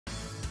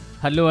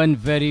Hello and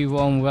very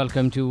warm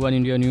welcome to One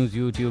India News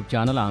YouTube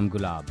channel. I'm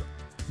Gulab.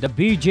 The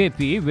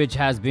BJP, which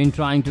has been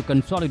trying to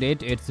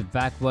consolidate its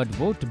backward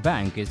vote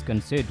bank, is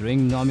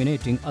considering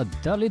nominating a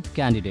Dalit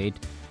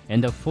candidate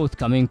in the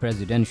forthcoming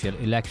presidential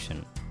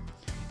election.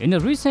 In a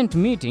recent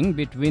meeting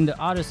between the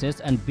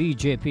RSS and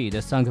BJP, the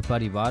Sangh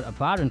Parivar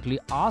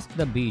apparently asked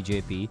the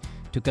BJP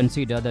to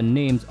consider the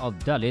names of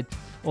Dalit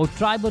or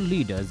tribal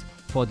leaders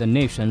for the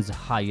nation's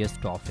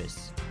highest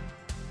office.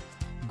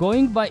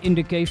 Going by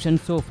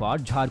indications so far,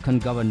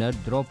 Jharkhand Governor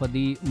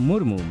Draupadi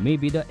Murmu may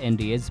be the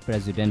NDA's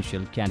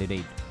presidential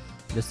candidate.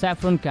 The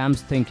saffron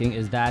camp's thinking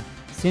is that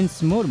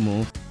since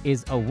Murmu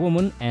is a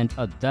woman and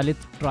a Dalit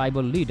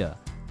tribal leader,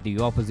 the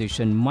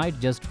opposition might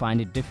just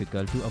find it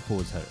difficult to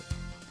oppose her.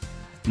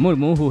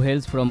 Murmu, who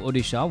hails from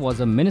Odisha,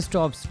 was a Minister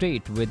of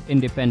State with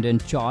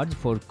independent charge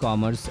for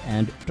commerce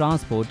and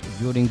transport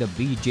during the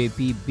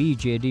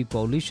BJP-BJD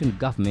coalition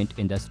government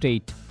in the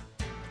state.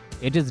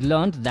 It is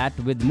learned that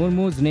with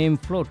Murmu's name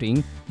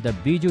floating, the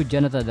Biju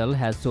Janata Dal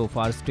has so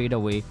far stayed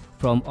away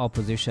from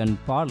opposition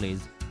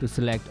parleys to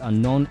select a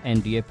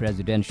non-NDA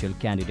presidential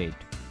candidate.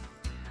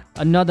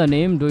 Another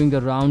name doing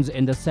the rounds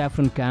in the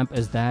saffron camp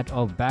is that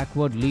of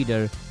backward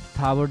leader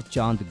Thawar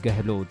Chand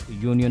Gehlot,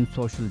 Union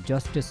Social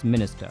Justice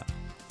Minister.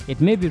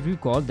 It may be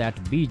recalled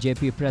that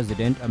BJP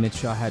President Amit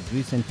Shah had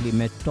recently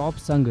met top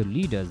Sangh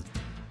leaders,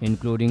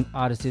 including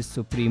RSS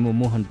Supremo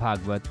Mohan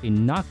Bhagwat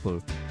in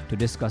Nagpur, to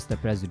discuss the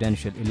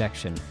presidential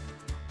election.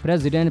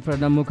 President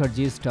Pranab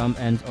Mukherjee's term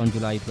ends on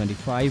July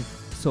 25,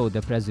 so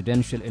the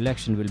presidential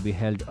election will be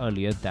held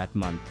earlier that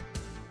month.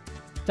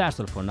 That's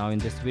all for now in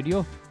this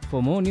video.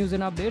 For more news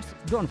and updates,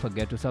 don't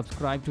forget to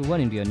subscribe to One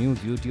India News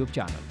YouTube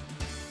channel.